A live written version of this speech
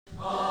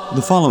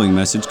The following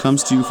message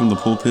comes to you from the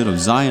pulpit of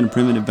Zion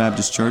Primitive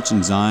Baptist Church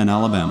in Zion,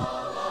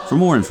 Alabama. For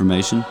more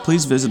information,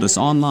 please visit us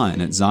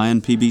online at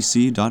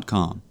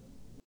zionpbc.com.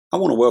 I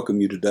want to welcome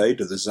you today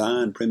to the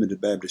Zion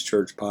Primitive Baptist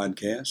Church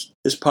podcast.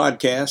 This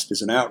podcast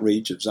is an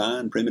outreach of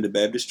Zion Primitive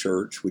Baptist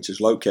Church, which is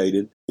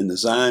located in the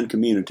Zion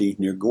community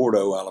near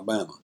Gordo,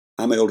 Alabama.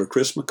 I'm Elder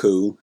Chris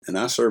McCool, and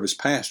I serve as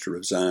pastor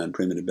of Zion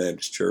Primitive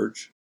Baptist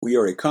Church. We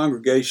are a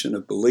congregation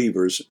of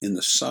believers in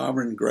the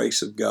sovereign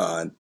grace of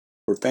God,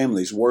 where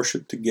families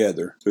worship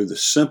together through the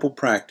simple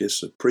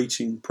practice of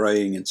preaching,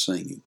 praying, and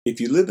singing. If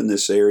you live in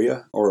this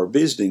area or are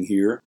visiting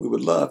here, we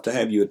would love to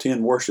have you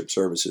attend worship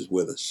services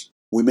with us.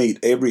 We meet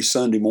every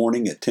Sunday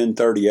morning at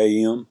 10:30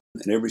 a.m.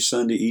 and every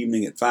Sunday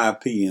evening at 5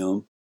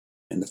 p.m.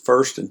 and the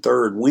first and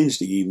third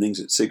Wednesday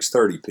evenings at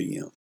 6:30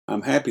 p.m.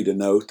 I'm happy to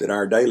note that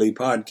our daily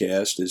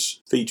podcast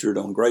is featured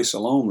on Grace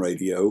Alone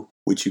Radio,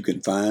 which you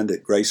can find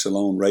at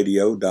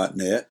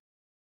gracealoneradio.net.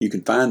 You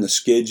can find the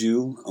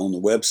schedule on the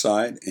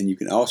website, and you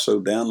can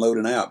also download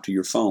an app to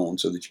your phone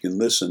so that you can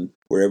listen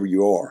wherever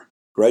you are.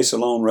 Grace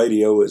Alone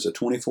Radio is a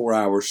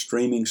 24-hour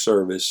streaming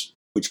service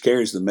which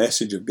carries the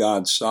message of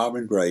God's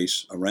sovereign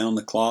grace around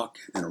the clock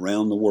and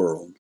around the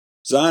world.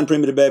 Zion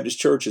Primitive Baptist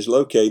Church is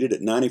located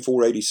at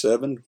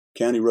 9487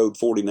 County Road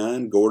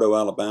 49, Gordo,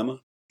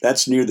 Alabama.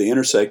 That's near the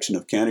intersection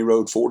of County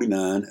Road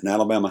 49 and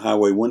Alabama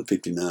Highway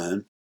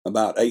 159,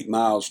 about 8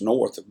 miles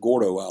north of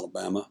Gordo,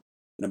 Alabama,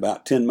 and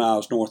about 10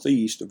 miles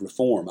northeast of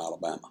Reform,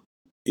 Alabama.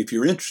 If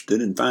you're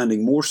interested in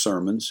finding more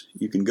sermons,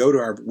 you can go to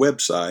our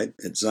website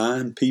at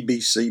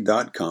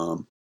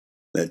zionpbc.com.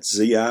 That's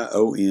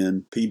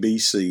zionpbc.com,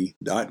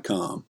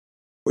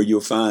 where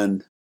you'll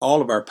find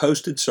all of our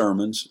posted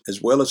sermons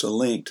as well as a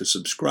link to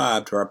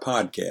subscribe to our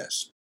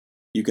podcast.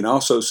 You can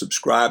also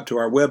subscribe to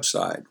our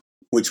website,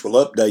 which will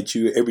update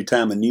you every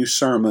time a new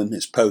sermon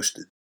is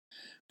posted.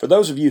 For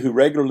those of you who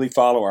regularly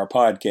follow our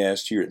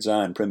podcast here at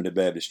Zion Primitive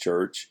Baptist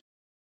Church,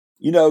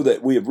 you know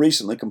that we have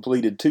recently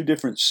completed 2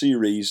 different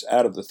series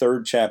out of the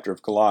 3rd chapter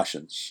of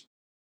Colossians.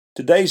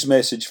 Today's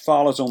message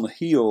follows on the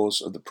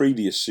heels of the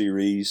previous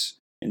series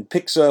and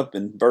picks up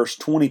in verse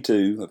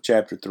 22 of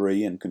chapter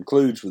 3 and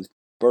concludes with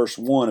verse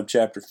 1 of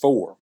chapter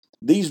 4.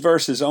 These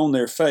verses on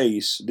their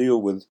face deal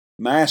with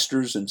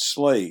masters and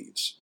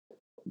slaves,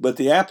 but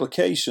the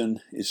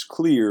application is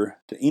clear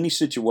to any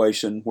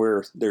situation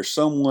where there's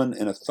someone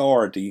in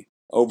authority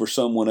over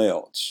someone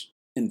else.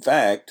 In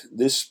fact,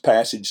 this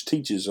passage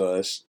teaches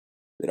us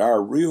that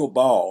our real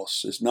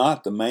boss is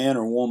not the man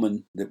or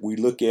woman that we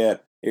look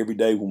at every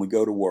day when we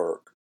go to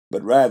work,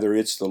 but rather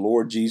it's the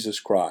Lord Jesus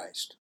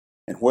Christ.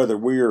 And whether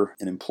we're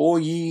an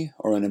employee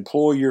or an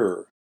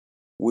employer,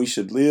 we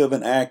should live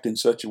and act in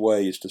such a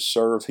way as to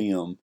serve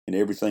Him in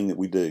everything that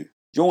we do.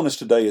 Join us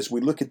today as we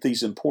look at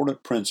these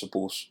important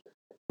principles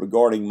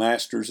regarding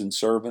masters and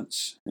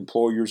servants,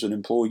 employers and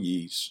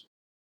employees.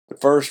 But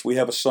first, we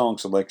have a song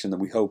selection that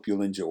we hope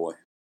you'll enjoy.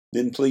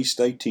 Then please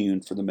stay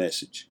tuned for the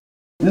message.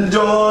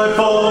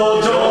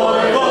 Joyful,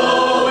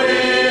 joyful, we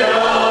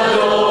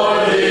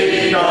adore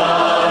thee,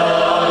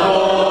 God,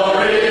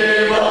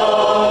 glory,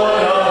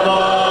 Lord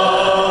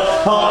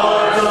above.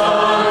 Hearts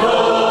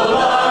unfold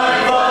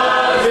like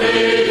flags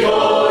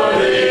before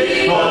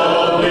thee,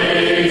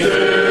 hoping to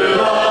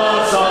the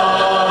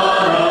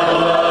sun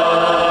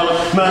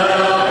above.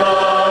 Melt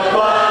the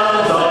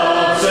clouds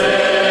of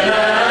sin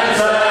and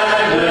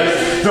sadness,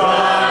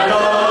 drive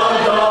the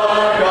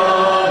dark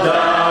of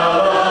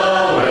doubt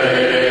away.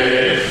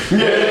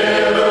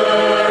 Giver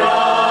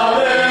of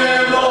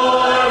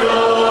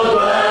immortal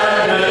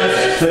gladness,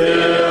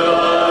 fill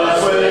us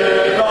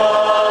with the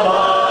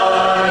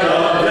light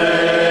of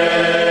day.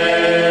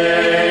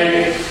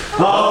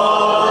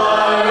 All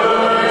thy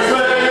works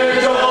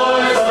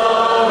rejoice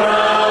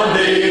around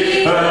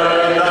thee,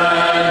 earth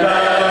and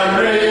heaven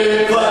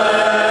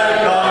reflect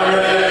thy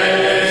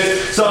rays.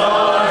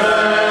 Stars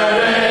and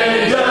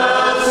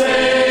angels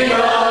sing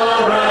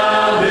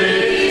around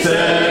thee,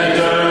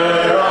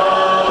 center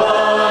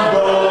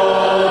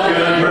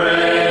unbroken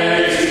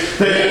grace.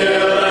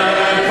 Hill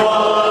and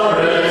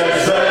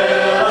forest,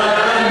 vale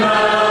and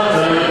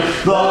mountain,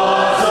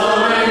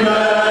 blossoming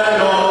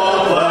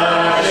meadow,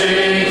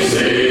 flashing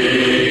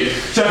sea,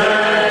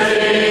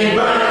 chanting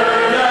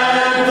bird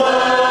and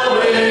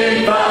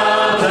flowing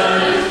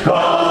fountain,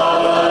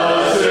 call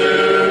us to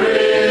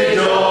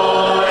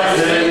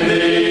rejoice in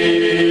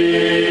thee.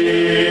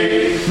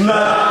 Thou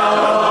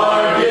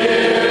art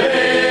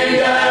giving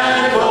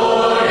and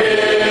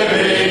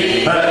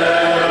forgiving,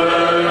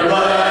 ever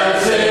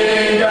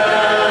blessing,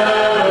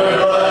 ever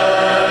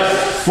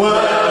blessed,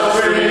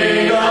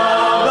 wellspring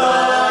of the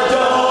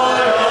joy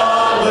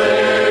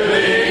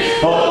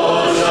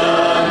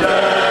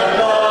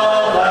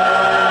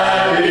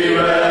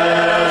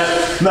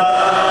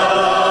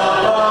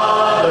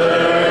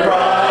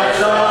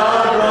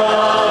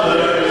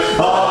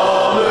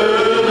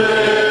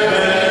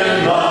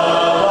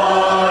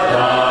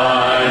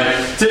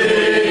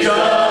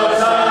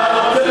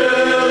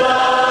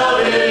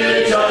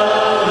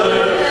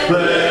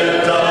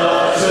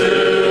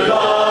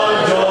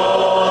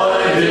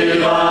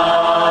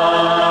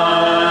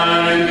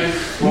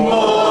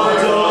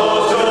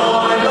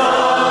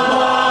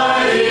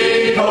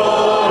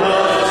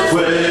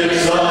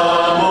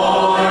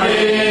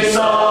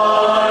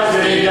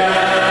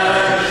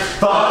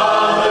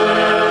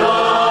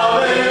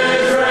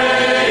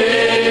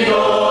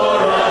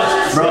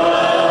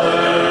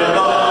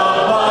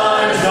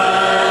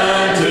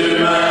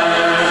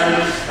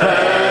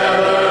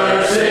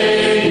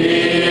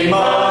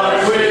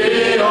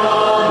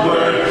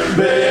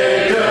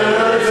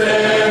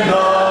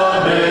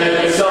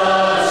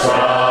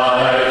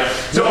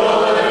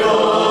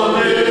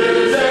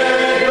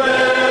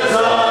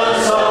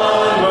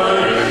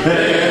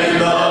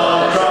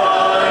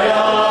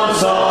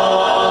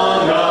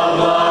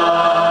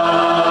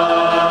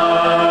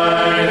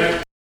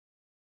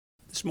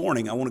This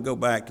morning, I want to go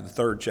back to the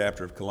 3rd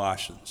chapter of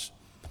Colossians.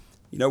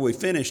 You know, we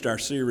finished our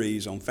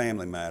series on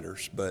family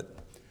matters, but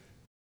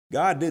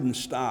God didn't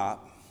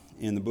stop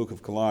in the book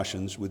of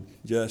Colossians with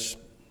just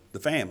the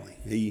family.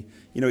 He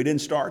didn't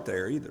start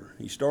there either.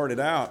 He started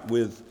out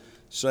with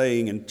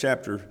saying in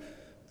chapter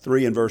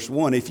 3 and verse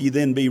 1, if ye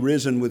then be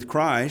risen with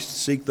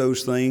Christ, seek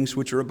those things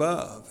which are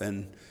above.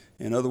 And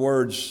in other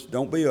words,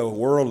 don't be a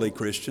worldly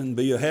Christian,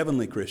 be a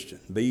heavenly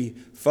Christian. Be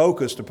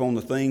focused upon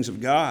the things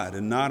of God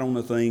and not on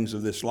the things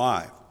of this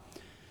life.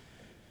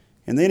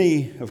 And then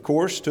he, of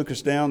course, took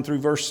us down through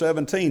verse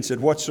 17, said,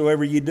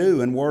 whatsoever ye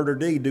do in word or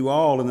deed, do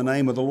all in the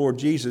name of the Lord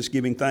Jesus,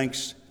 giving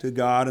thanks to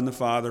God and the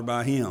Father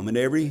by him. And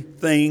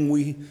everything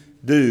we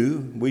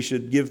do, we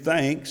should give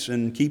thanks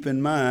and keep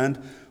in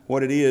mind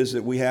what it is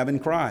that we have in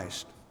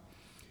Christ.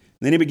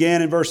 Then he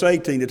began in verse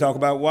 18 to talk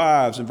about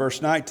wives, and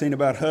verse 19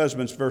 about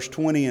husbands, verse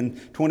 20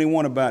 and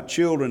 21 about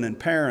children and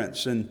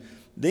parents. And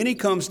then he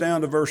comes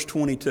down to verse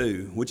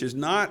 22, which is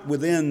not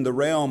within the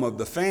realm of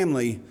the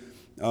family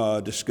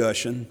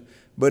discussion,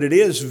 but it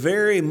is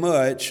very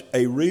much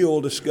a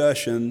real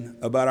discussion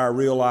about our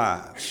real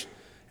lives.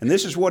 And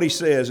this is what he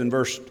says in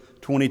verse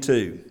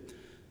 22.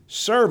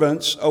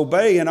 Servants,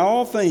 obey in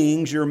all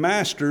things your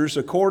masters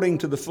according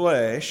to the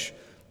flesh,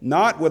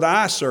 not with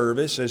eye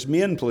service as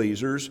men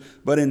pleasers,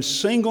 but in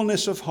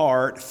singleness of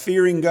heart,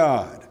 fearing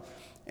God.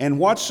 And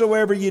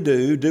whatsoever ye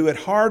do, do it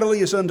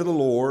heartily as unto the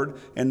Lord,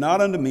 and not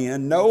unto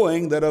men,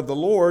 knowing that of the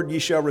Lord ye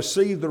shall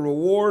receive the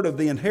reward of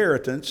the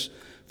inheritance,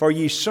 for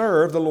ye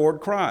serve the Lord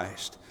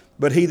Christ.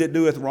 But he that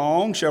doeth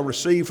wrong shall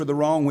receive for the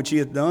wrong which he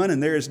hath done,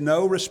 and there is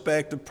no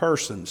respect of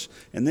persons.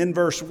 And then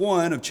verse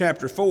 1 of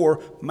chapter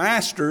 4,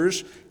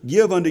 Masters,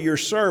 give unto your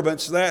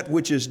servants that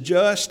which is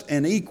just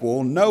and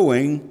equal,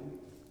 knowing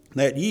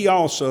that ye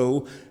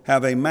also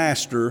have a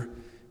master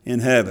in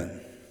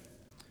heaven.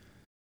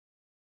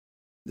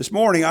 This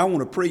morning I want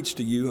to preach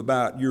to you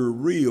about your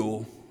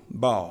real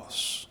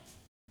boss.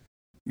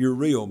 Your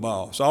real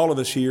boss. All of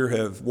us here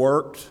have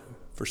worked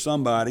for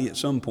somebody at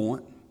some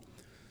point.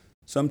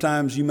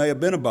 Sometimes you may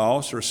have been a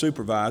boss or a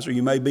supervisor.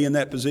 You may be in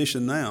that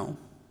position now.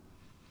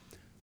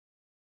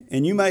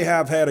 And you may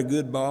have had a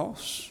good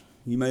boss.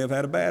 You may have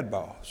had a bad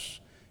boss.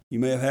 You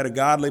may have had a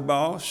godly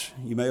boss.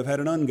 You may have had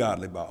an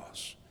ungodly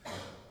boss.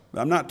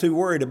 But I'm not too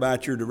worried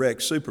about your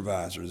direct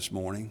supervisor this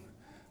morning.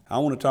 I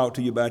want to talk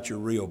to you about your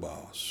real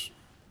boss.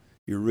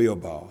 Your real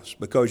boss.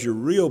 Because your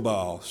real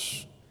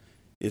boss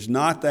is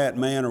not that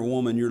man or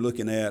woman you're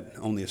looking at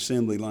on the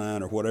assembly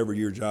line or whatever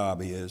your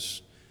job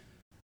is.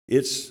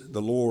 It's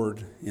the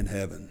Lord in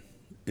heaven.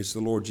 It's the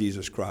Lord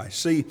Jesus Christ.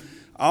 See,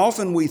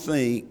 often we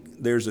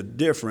think there's a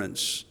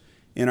difference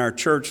in our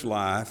church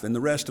life and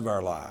the rest of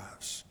our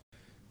lives.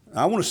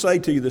 I want to say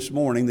to you this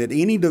morning that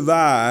any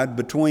divide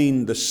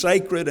between the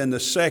sacred and the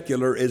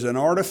secular is an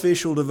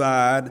artificial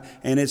divide,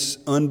 and it's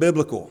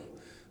unbiblical.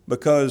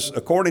 Because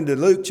according to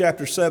Luke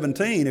chapter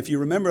 17, if you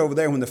remember over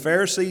there when the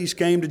Pharisees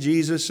came to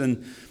Jesus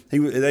and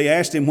they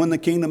asked him when the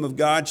kingdom of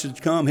God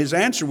should come, his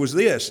answer was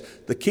this: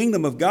 the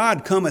kingdom of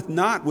God cometh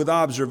not with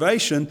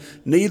observation,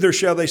 neither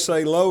shall they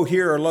say, lo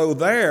here or lo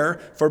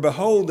there, for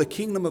behold, the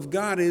kingdom of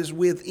God is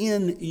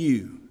within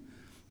you.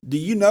 Do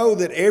you know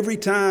that every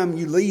time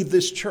you leave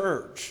this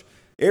church,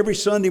 every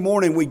Sunday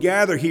morning we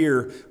gather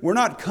here, we're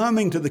not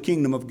coming to the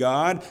kingdom of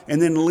God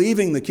and then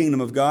leaving the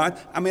kingdom of God?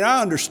 I mean,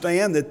 I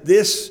understand that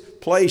this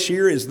place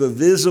here is the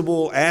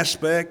visible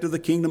aspect of the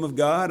kingdom of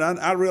God.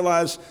 I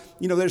realize,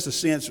 there's a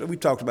sense, we've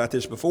talked about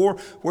this before,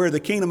 where the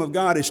kingdom of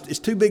God is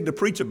too big to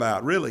preach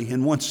about, really,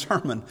 in one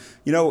sermon.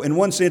 In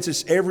one sense,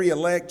 it's every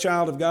elect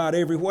child of God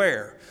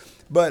everywhere.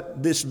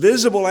 But this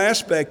visible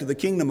aspect of the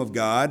kingdom of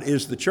God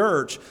is the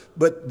church,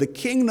 but the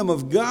kingdom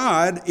of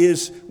God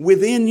is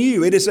within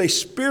you. It is a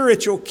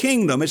spiritual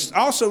kingdom. It's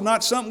also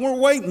not something we're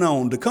waiting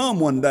on to come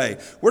one day.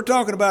 We're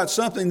talking about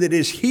something that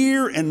is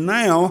here and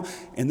now,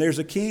 and there's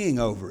a king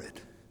over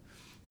it.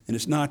 And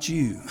it's not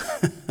you.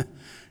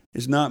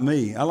 It's not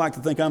me. I like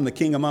to think I'm the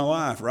king of my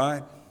life,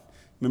 right?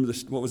 Remember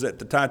what was that,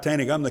 the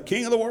Titanic? I'm the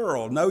king of the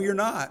world. No, you're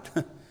not.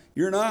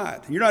 You're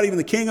not. You're not even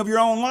the king of your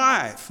own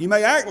life. You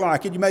may act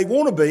like it. You may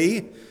want to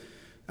be.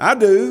 I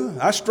do.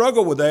 I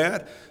struggle with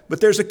that.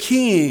 But there's a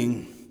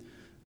king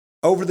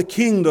over the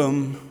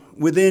kingdom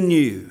within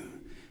you.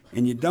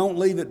 And you don't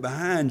leave it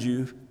behind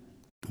you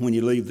when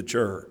you leave the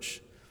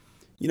church.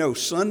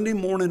 Sunday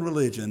morning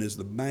religion is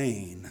the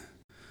bane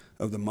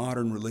of the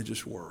modern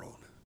religious world.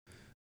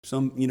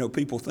 Some,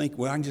 people think,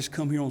 well, I can just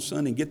come here on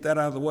Sunday and get that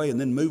out of the way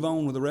and then move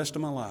on with the rest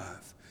of my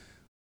life.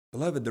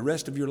 Beloved, the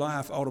rest of your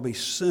life ought to be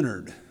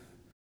centered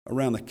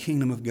around the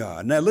kingdom of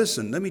God. Now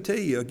listen, let me tell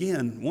you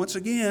once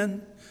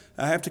again,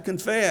 I have to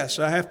confess,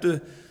 I have to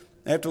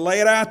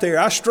lay it out there.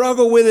 I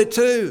struggle with it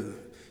too.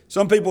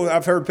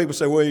 I've heard people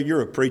say, well,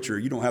 you're a preacher,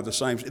 you don't have the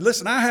same.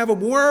 Listen, I have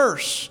them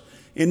worse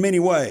in many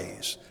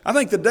ways. I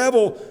think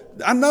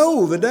I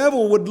know the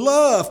devil would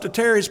love to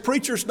tear his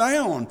preachers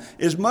down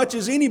as much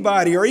as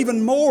anybody, or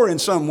even more in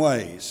some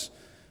ways.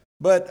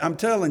 But I'm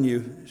telling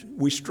you,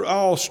 we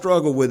all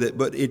struggle with it.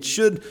 But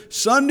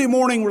Sunday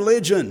morning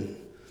religion,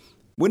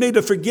 we need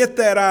to forget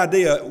that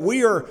idea.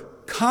 We are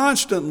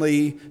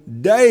constantly,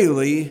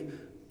 daily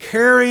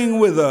carrying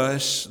with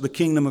us the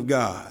kingdom of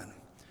God.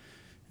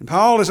 And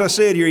Paul, as I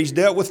said here, he's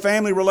dealt with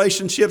family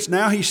relationships.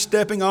 Now he's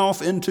stepping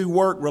off into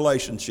work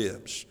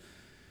relationships.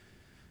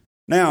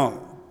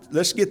 Now,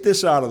 let's get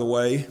this out of the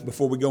way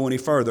before we go any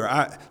further.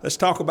 Let's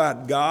talk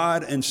about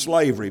God and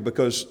slavery,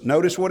 because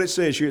notice what it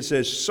says here. It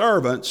says,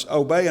 servants,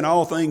 obey in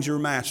all things your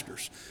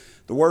masters.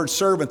 The word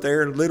servant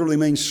there literally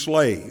means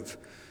slave.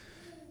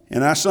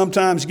 And I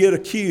sometimes get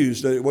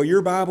accused that, well,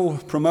 your Bible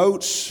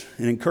promotes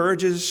and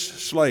encourages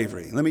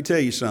slavery. Let me tell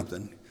you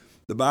something.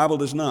 The Bible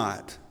does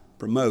not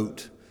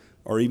promote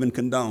or even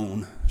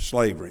condone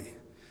slavery.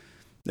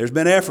 There's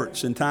been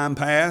efforts in time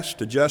past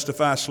to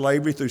justify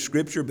slavery through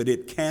Scripture, but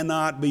it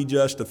cannot be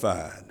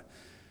justified.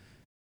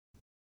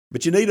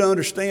 But you need to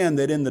understand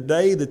that in the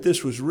day that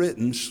this was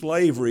written,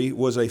 slavery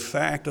was a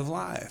fact of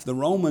life. The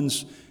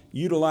Romans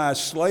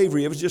utilized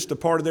slavery. It was just a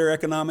part of their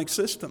economic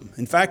system.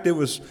 In fact, it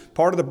was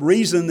part of the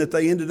reason that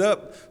they ended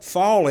up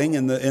falling,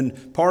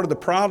 and part of the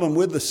problem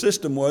with the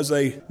system was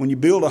when you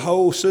build a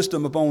whole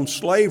system upon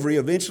slavery,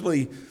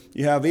 eventually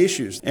you have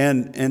issues.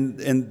 And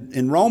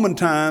in Roman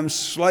times,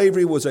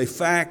 slavery was a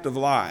fact of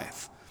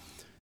life.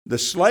 The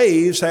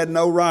slaves had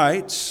no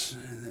rights.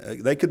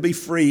 They could be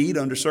freed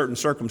under certain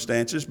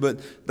circumstances,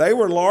 but they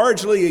were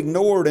largely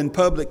ignored in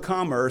public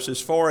commerce as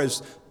far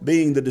as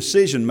being the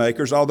decision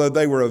makers, although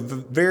they were a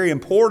very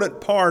important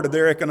part of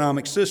their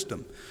economic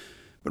system.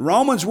 But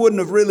Romans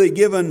wouldn't have really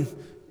given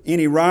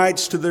any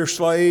rights to their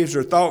slaves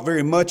or thought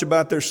very much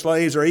about their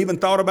slaves or even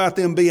thought about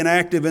them being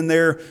active in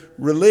their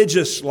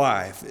religious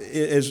life.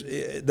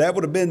 That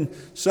would have been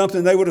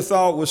something they would have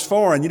thought was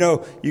foreign. You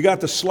know, you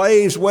got the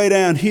slaves way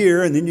down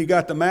here, and then you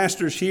got the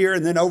masters here,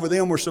 and then over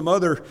them were some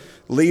other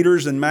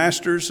leaders and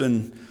masters.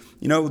 And,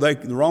 you know, the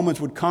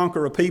Romans would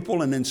conquer a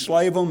people and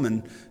enslave them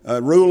and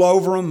rule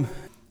over them.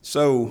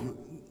 So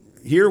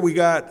here we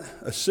got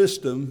a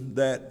system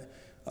that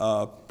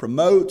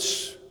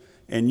promotes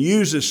and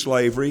uses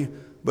slavery.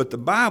 But the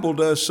Bible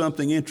does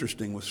something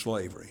interesting with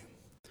slavery.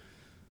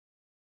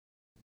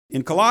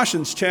 In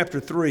Colossians chapter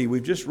 3,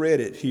 we've just read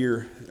it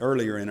here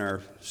earlier in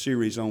our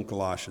series on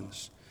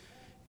Colossians.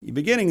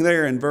 Beginning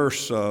there in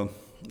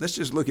let's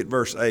just look at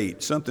verse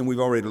 8, something we've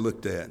already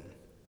looked at.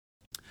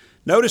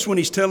 Notice when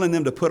he's telling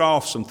them to put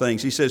off some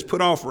things. He says,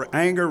 put off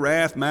anger,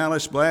 wrath,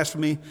 malice,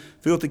 blasphemy,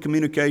 filthy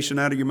communication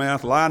out of your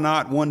mouth. Lie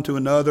not one to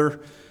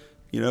another.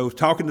 You know,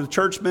 talking to the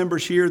church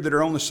members here that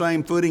are on the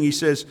same footing, he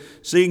says,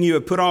 seeing you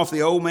have put off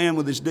the old man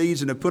with his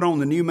deeds and have put on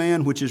the new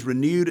man, which is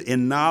renewed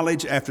in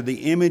knowledge after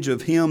the image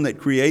of him that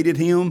created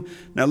him.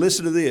 Now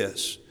listen to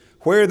this.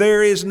 Where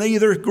there is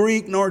neither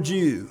Greek nor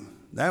Jew.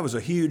 That was a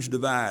huge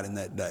divide in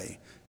that day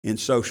in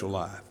social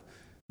life.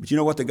 But you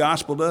know what the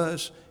gospel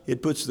does?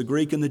 It puts the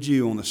Greek and the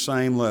Jew on the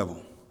same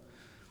level.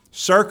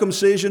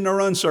 Circumcision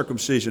or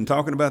uncircumcision,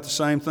 talking about the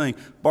same thing.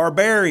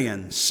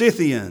 Barbarian,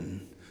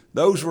 Scythian,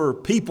 those were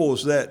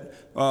peoples that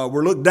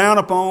were looked down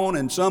upon,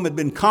 and some had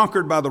been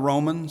conquered by the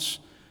Romans.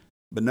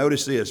 But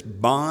notice this,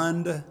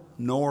 bond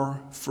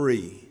nor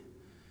free.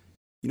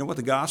 You know what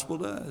the gospel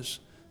does?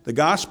 The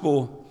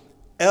gospel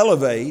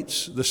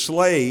elevates the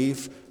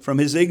slave from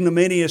his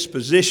ignominious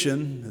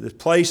position, the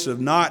place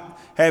of not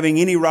having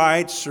any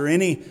rights or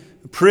any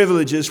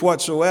privileges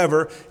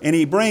whatsoever, and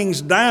he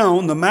brings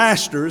down the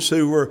masters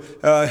who were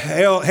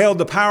held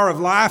the power of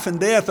life and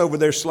death over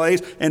their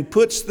slaves and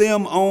puts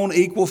them on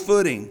equal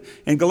footing.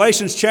 In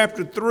Galatians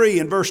chapter 3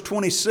 and verse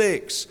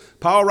 26,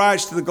 Paul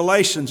writes to the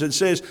Galatians and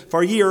says,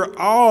 for ye are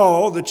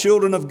all the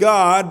children of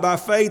God by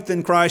faith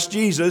in Christ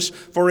Jesus,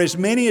 for as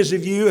many as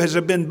of you as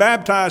have been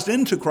baptized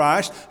into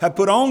Christ have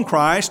put on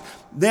Christ.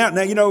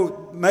 Now, you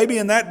know, maybe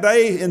in that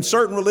day, in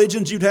certain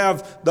religions, you'd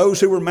have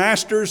those who were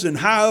masters and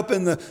high up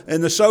in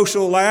the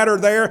social ladder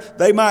there.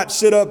 They might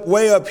sit up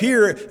way up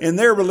here in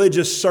their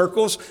religious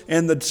circles,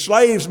 and the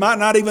slaves might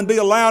not even be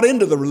allowed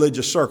into the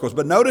religious circles.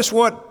 But notice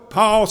what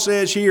Paul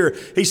says here.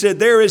 He said,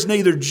 there is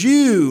neither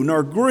Jew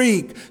nor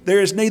Greek. There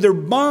is neither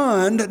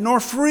bond nor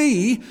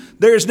free.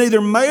 There is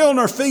neither male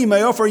nor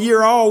female, for ye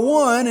are all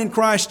one in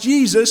Christ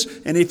Jesus.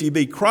 And if ye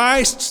be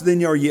Christ's,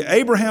 then are ye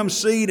Abraham's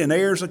seed and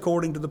heirs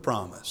according to the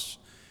promise.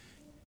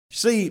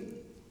 See,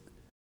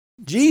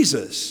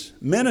 Jesus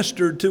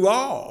ministered to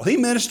all. He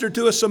ministered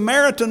to a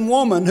Samaritan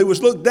woman who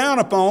was looked down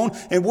upon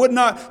and would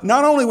not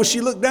only was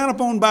she looked down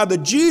upon by the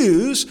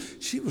Jews,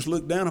 she was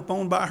looked down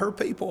upon by her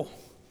people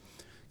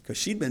because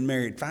she'd been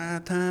married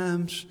 5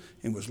 times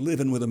and was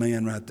living with a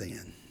man right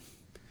then.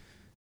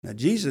 Now,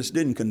 Jesus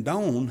didn't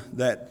condone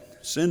that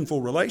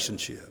sinful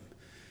relationship,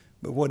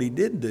 but what he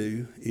did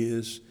do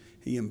is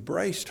he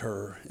embraced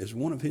her as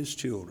one of his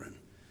children.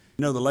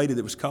 You know the lady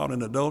that was caught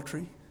in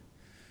adultery?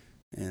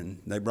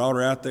 And they brought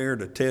her out there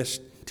to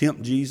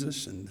tempt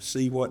Jesus and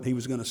see what he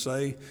was going to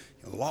say.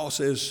 The law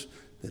says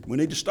that we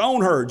need to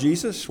stone her,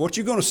 Jesus. What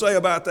you going to say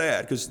about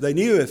that? Because they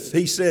knew if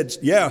he said,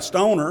 yeah,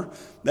 stone her,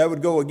 that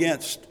would go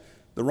against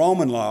the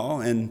Roman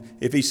law. And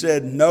if he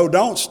said, no,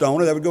 don't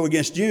stone her, that would go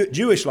against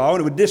Jewish law.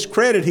 And it would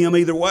discredit him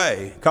either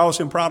way, cause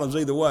him problems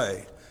either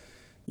way.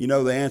 You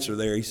know the answer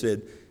there. He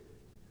said,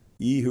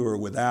 ye who are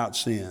without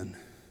sin,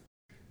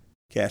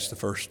 cast the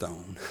first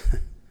stone.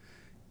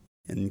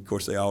 And, of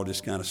course, they all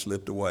just kind of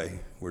slipped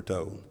away, we're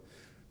told.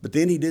 But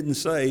then he didn't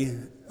say,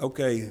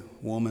 okay,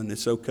 woman,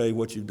 it's okay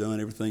what you've done.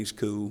 Everything's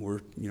cool.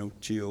 We're,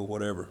 chill,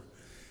 whatever.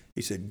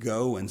 He said,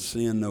 go and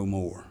sin no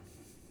more.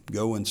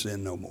 Go and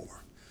sin no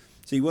more.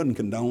 See, he wasn't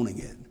condoning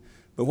it.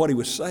 But what he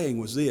was saying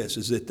was this,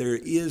 is that there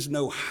is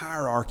no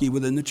hierarchy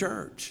within the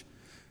church.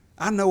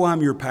 I know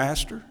I'm your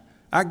pastor.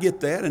 I get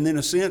that. And in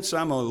a sense,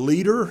 I'm a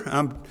leader.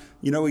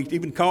 He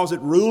even calls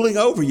it ruling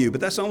over you. But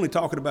that's only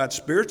talking about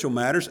spiritual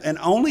matters, and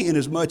only in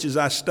as much as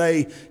I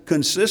stay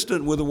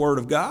consistent with the Word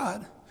of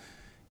God.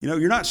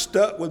 You're not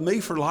stuck with me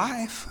for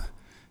life.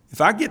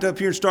 If I get up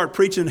here and start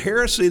preaching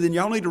heresy, then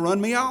y'all need to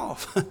run me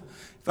off.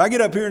 If I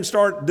get up here and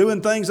start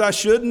doing things I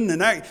shouldn't,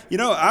 and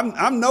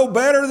I'm no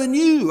better than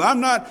you.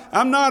 I'm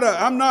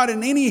not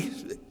in any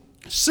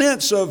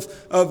sense of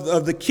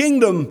the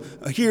kingdom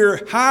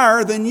here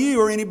higher than you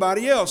or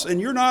anybody else,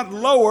 and you're not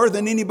lower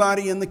than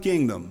anybody in the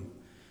kingdom.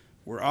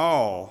 We're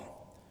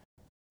all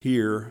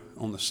here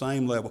on the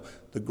same level.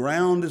 The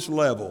ground is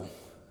level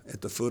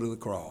at the foot of the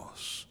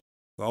cross.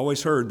 I've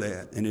always heard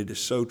that, and it is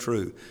so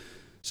true.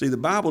 See, the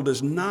Bible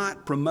does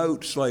not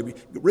promote slavery.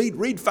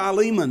 Read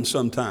Philemon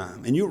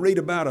sometime, and you'll read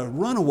about a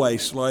runaway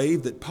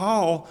slave that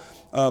Paul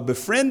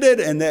befriended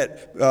and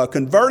that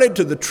converted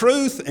to the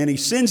truth, and he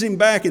sends him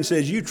back and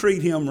says, you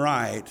treat him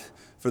right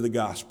for the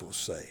gospel's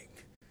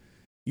sake.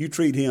 You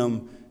treat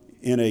him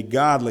in a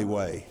godly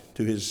way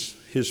to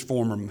his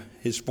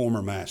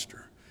former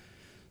master.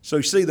 So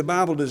you see, the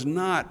Bible does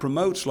not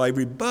promote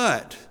slavery,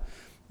 but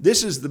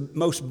this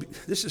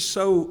is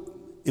so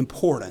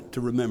important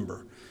to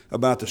remember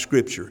about the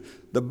Scripture.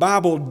 The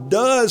Bible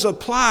does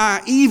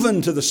apply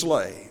even to the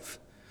slave.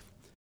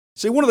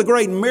 See, one of the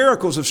great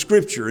miracles of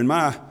Scripture, in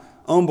my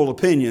humble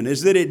opinion,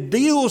 is that it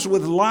deals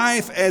with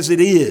life as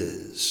it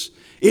is.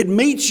 It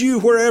meets you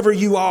wherever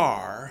you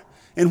are,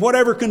 in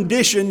whatever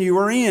condition you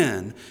are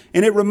in.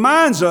 And it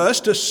reminds us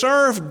to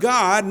serve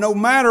God no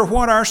matter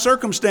what our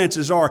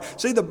circumstances are.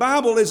 See, the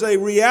Bible is a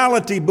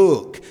reality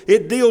book.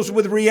 It deals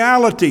with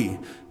reality.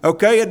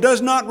 Okay, it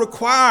does not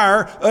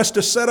require us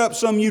to set up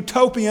some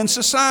utopian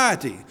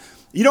society.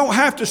 You don't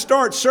have to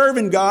start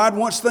serving God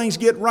once things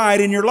get right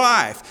in your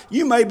life.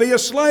 You may be a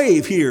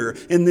slave here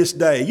in this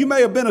day. You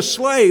may have been a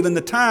slave in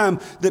the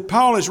time that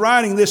Paul is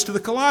writing this to the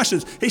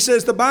Colossians. He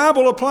says the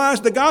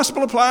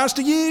gospel applies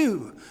to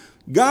you.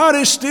 God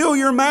is still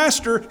your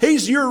master.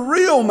 He's your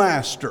real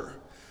master.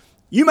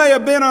 You may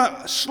have been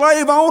a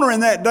slave owner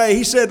in that day.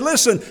 He said,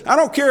 listen, I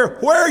don't care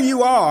where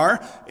you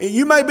are.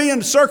 You may be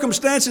in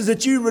circumstances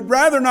that you would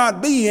rather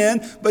not be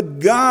in, but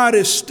God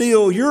is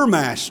still your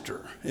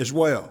master as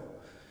well.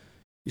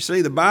 You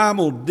see, the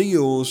Bible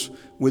deals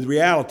with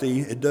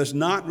reality. It does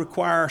not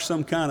require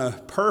some kind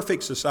of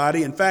perfect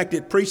society. In fact,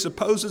 it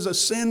presupposes a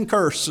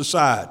sin-cursed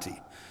society,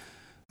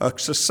 a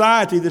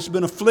society that's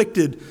been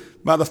afflicted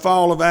by the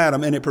fall of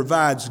Adam, and it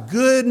provides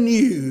good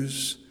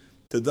news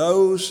to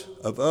those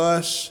of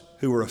us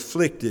who are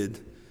afflicted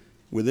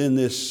within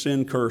this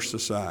sin-cursed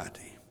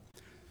society.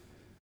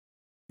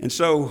 And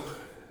so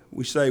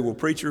we say, well,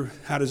 preacher,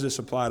 how does this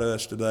apply to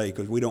us today?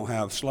 Because we don't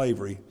have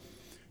slavery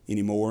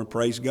anymore, and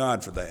praise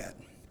God for that.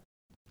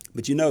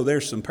 But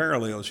there's some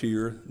parallels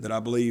here that I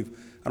don't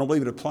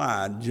believe it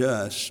applied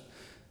just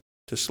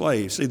to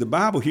slaves. See, the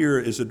Bible here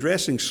is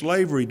addressing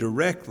slavery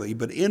directly,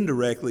 but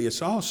indirectly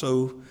it's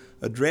also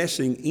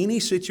addressing any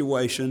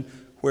situation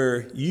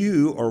where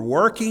you are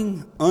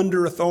working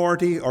under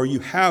authority or you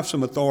have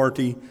some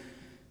authority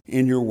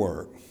in your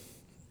work.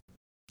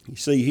 You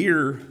see,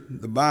 here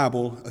the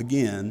Bible,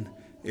 again,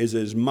 is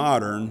as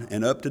modern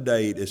and up to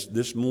date as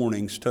this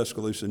morning's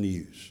Tuscaloosa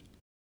News.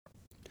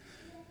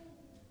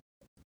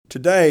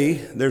 Today,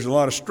 there's a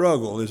lot of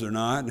struggle, is there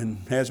not,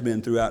 and has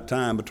been throughout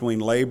time between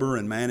labor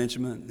and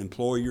management,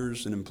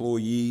 employers and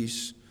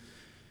employees.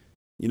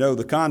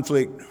 The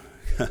conflict,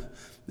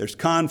 there's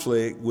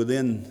conflict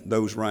within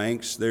those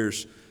ranks.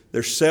 There's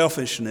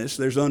selfishness,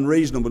 there's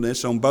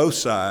unreasonableness on both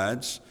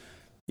sides.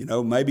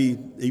 Maybe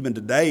even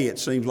today it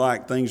seems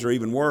like things are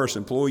even worse.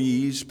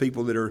 Employees,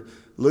 people that are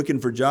looking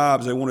for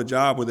jobs, they want a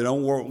job where they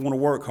don't want to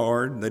work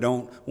hard. They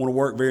don't want to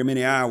work very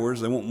many hours.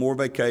 They want more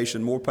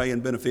vacation, more pay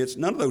and benefits.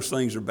 None of those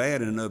things are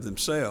bad in and of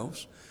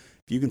themselves.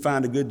 If you can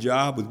find a good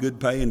job with good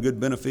pay and good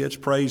benefits,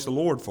 praise the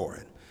Lord for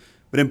it.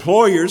 But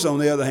employers, on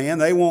the other hand,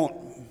 they want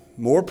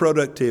more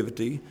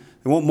productivity.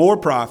 They want more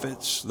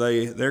profits.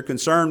 They're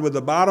concerned with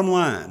the bottom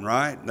line,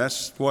 right?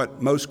 That's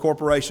what most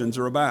corporations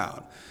are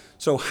about.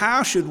 So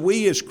how should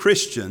we as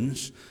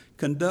Christians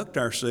conduct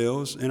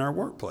ourselves in our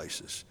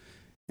workplaces?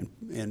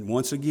 And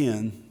once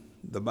again,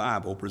 the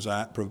Bible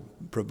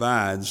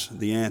provides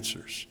the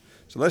answers.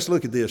 So let's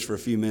look at this for a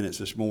few minutes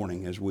this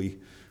morning as we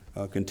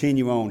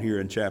continue on here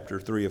in chapter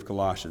 3 of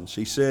Colossians.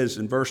 He says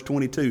in verse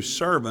 22,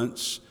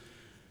 servants,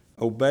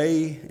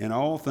 obey in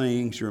all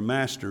things your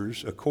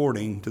masters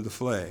according to the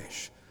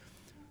flesh.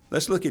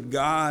 Let's look at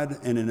God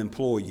and an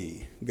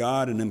employee,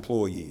 God and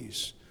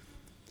employees.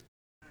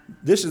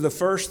 This is the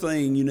first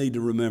thing you need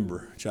to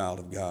remember, child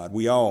of God.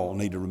 We all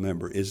need to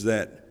remember is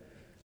that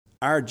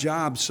our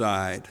job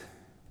site,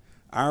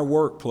 Our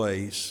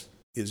workplace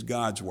is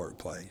God's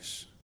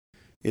workplace.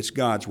 It's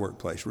God's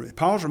workplace.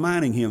 Paul's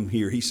reminding him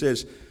here. He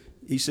says,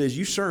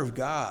 you serve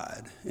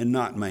God and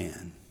not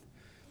man.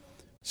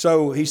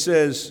 So he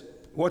says,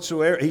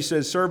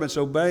 servants,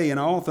 obey in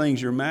all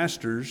things your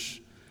masters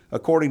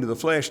according to the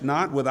flesh,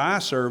 not with eye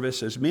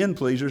service as men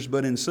pleasers,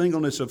 but in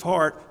singleness of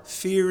heart,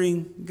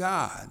 fearing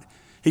God.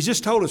 He's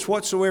just told us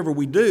whatsoever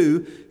we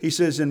do, he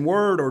says, in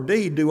word or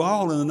deed, do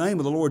all in the name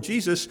of the Lord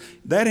Jesus.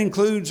 That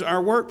includes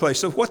our workplace.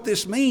 So what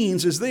this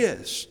means is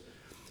this,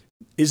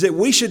 is that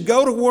we should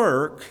go to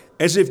work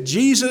as if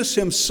Jesus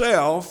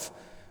himself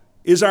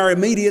is our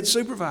immediate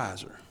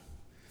supervisor.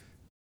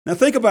 Now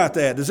think about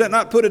that. Does that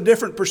not put a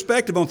different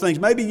perspective on things?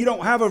 Maybe you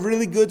don't have a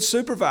really good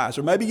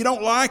supervisor. Maybe you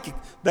don't like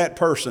that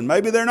person.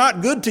 Maybe they're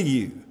not good to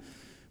you.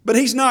 But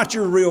he's not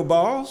your real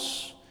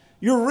boss.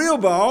 Your real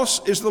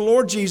boss is the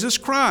Lord Jesus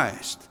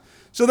Christ.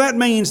 So that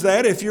means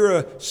that if you're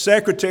a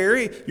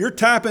secretary, you're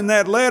typing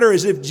that letter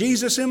as if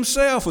Jesus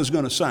himself was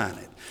going to sign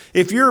it.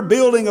 If you're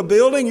building a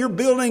building, you're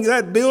building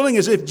that building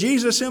as if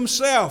Jesus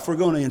himself were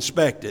going to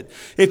inspect it.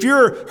 If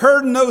you're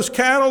herding those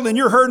cattle, then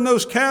you're herding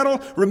those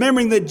cattle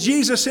remembering that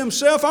Jesus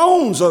himself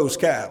owns those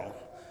cattle.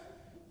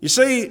 You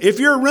see, if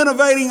you're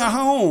renovating a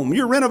home,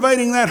 you're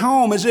renovating that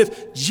home as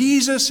if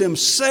Jesus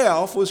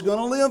himself was going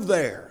to live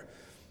there.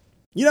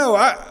 You know,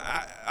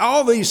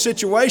 all these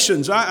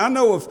situations, I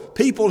know of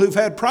people who've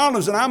had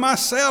problems, and I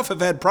myself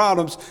have had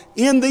problems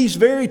in these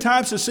very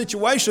types of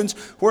situations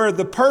where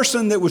the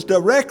person that was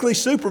directly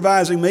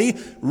supervising me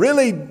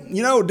really,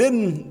 we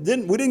didn't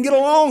get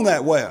along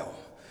that well.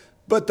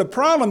 But the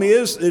problem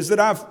is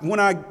that when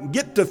I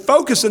get to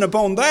focusing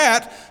upon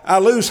that, I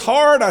lose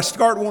heart, I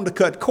start wanting to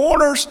cut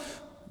corners.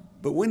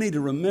 But we need to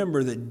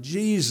remember that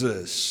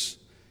Jesus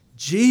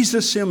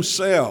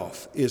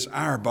himself is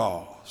our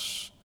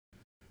boss.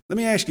 Let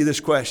me ask you this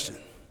question.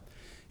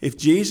 If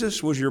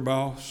Jesus was your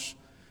boss,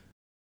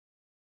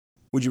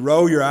 would you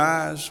roll your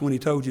eyes when he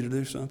told you to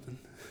do something?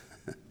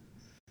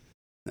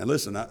 Now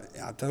listen,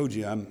 I told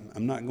you I'm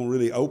not going to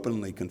really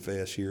openly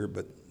confess here,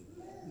 but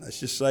let's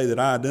just say that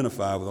I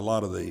identify with a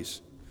lot of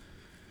these.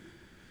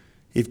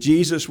 If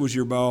Jesus was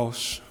your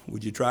boss,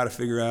 would you try to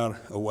figure out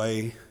a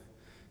way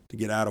to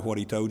get out of what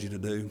he told you to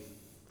do?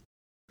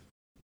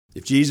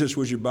 If Jesus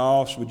was your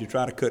boss, would you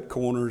try to cut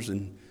corners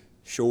and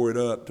shore it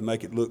up to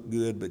make it look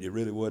good, but it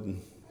really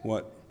wasn't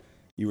what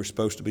you were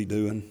supposed to be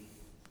doing?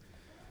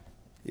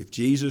 If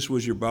Jesus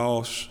was your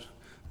boss,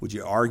 would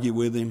you argue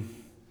with him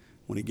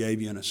when he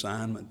gave you an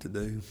assignment to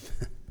do?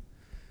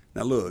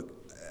 Now look,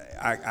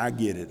 I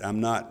get it.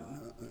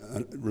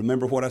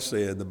 Remember what I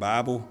said, the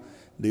Bible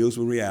deals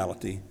with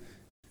reality.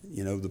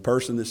 You know, the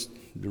person that's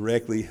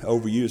directly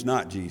over you is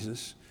not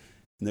Jesus.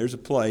 And there's a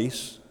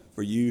place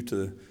for you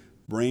to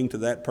bring to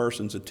that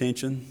person's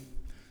attention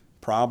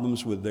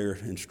problems with their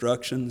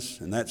instructions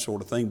and that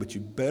sort of thing, but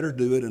you better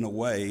do it in a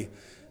way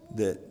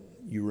that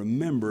you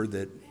remember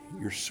that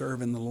you're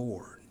serving the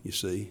Lord, you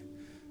see.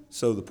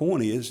 So the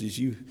point is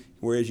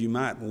whereas you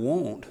might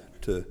want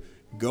to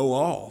go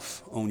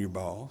off on your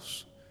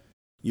boss,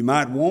 you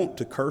might want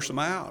to curse them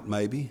out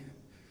maybe,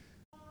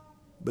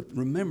 but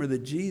remember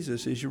that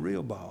Jesus is your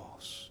real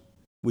boss.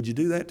 Would you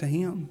do that to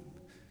him?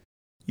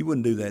 You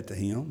wouldn't do that to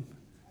him.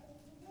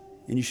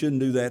 And you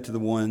shouldn't do that to the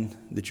one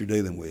that you're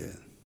dealing with.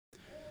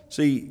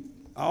 See,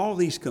 all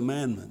these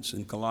commandments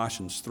in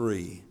Colossians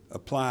 3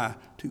 apply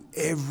to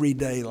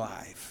everyday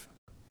life,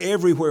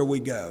 everywhere we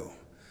go,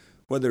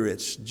 whether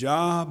it's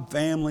job,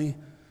 family,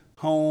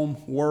 home,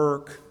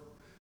 work,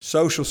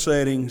 social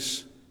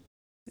settings,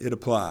 it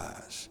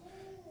applies.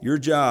 Your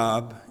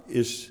job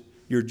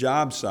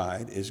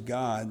site is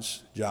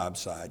God's job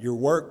site. Your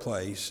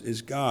workplace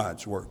is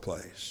God's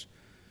workplace.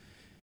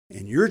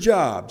 And your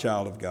job,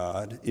 child of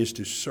God, is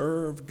to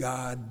serve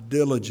God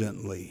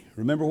diligently.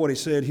 Remember what he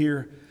said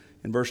here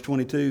in verse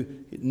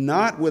 22?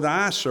 Not with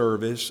eye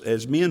service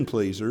as men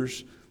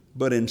pleasers,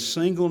 but in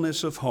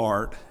singleness of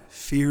heart,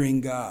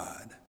 fearing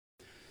God.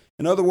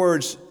 In other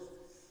words,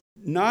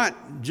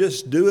 not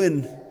just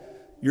doing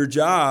your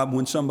job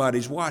when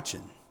somebody's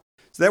watching.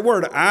 So that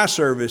word eye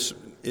service,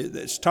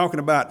 it's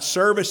talking about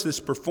service that's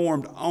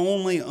performed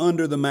only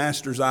under the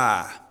master's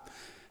eye.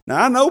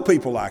 Now, I know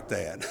people like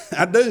that.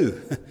 I do.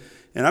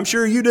 And I'm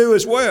sure you do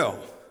as well.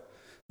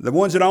 The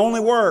ones that only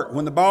work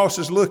when the boss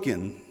is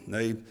looking.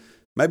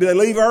 Maybe they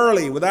leave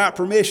early without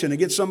permission and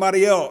get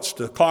somebody else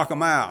to clock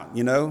them out,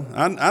 you know.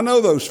 I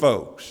know those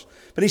folks.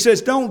 But he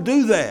says, don't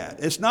do that.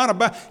 It's not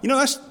about,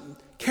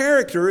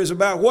 character is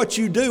about what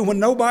you do when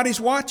nobody's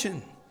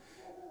watching.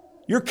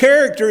 Your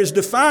character is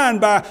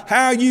defined by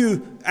how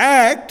you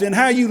act and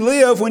how you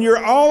live when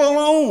you're all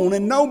alone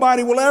and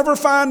nobody will ever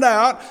find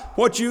out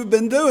what you've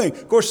been doing.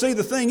 Of course, see,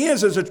 the thing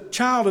is, as a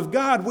child of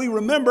God, we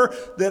remember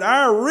that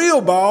our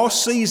real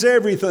boss sees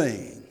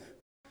everything.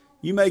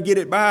 You may get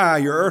it by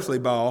your earthly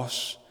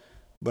boss,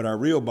 but our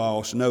real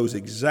boss knows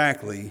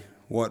exactly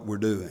what we're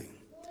doing.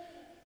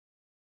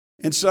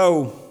 And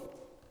so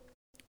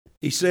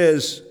he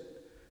says,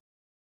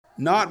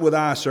 not with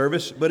eye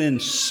service, but in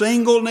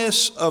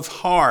singleness of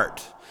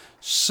heart.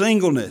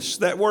 Singleness.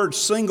 That word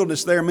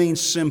singleness there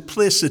means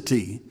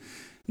simplicity.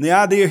 And the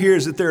idea here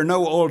is that there are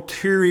no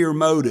ulterior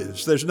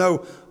motives. There's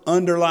no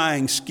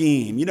underlying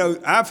scheme. You know,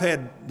 I've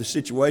had the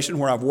situation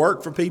where I've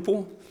worked for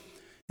people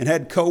and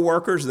had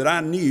coworkers that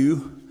I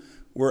knew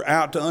were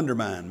out to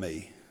undermine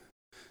me.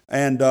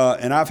 And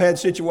I've had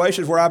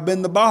situations where I've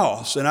been the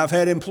boss, and I've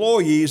had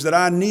employees that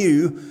I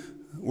knew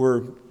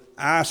were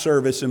eye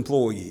service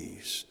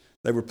employees.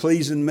 They were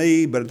pleasing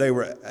me, but they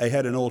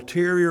had an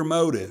ulterior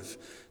motive.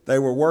 They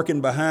were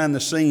working behind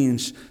the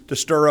scenes to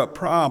stir up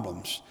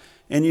problems.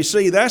 And you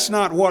see, that's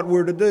not what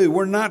we're to do.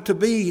 We're not to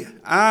be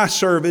eye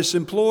service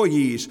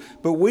employees,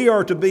 but we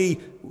are to be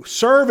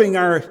serving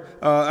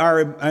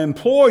our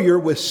employer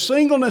with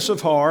singleness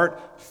of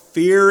heart,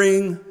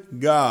 fearing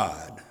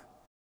God.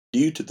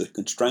 Due to the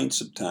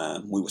constraints of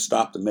time, we will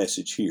stop the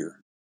message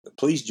here. But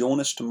please join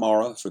us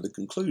tomorrow for the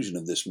conclusion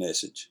of this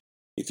message.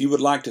 If you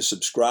would like to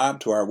subscribe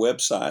to our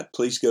website,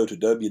 please go to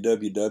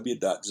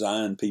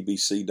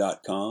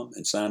www.zionpbc.com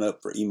and sign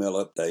up for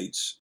email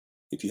updates.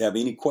 If you have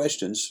any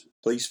questions,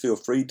 please feel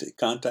free to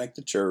contact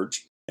the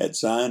church at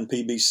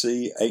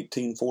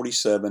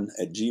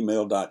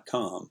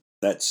zionpbc1847@gmail.com.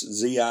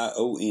 That's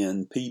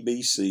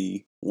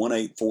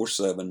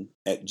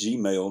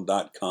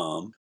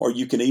zionpbc1847@gmail.com. Or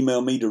you can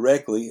email me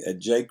directly at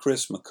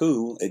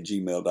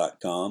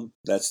jchrismccool@gmail.com.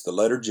 That's the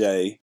letter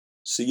J,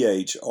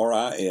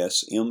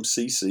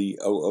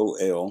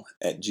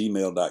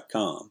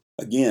 CHRISMCCOOL@gmail.com.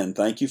 Again,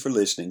 thank you for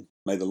listening.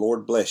 May the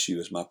Lord bless you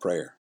is my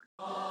prayer.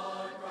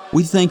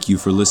 We thank you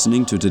for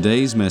listening to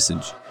today's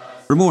message.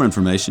 For more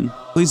information,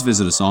 please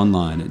visit us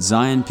online at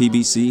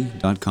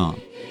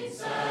zionpbc.com.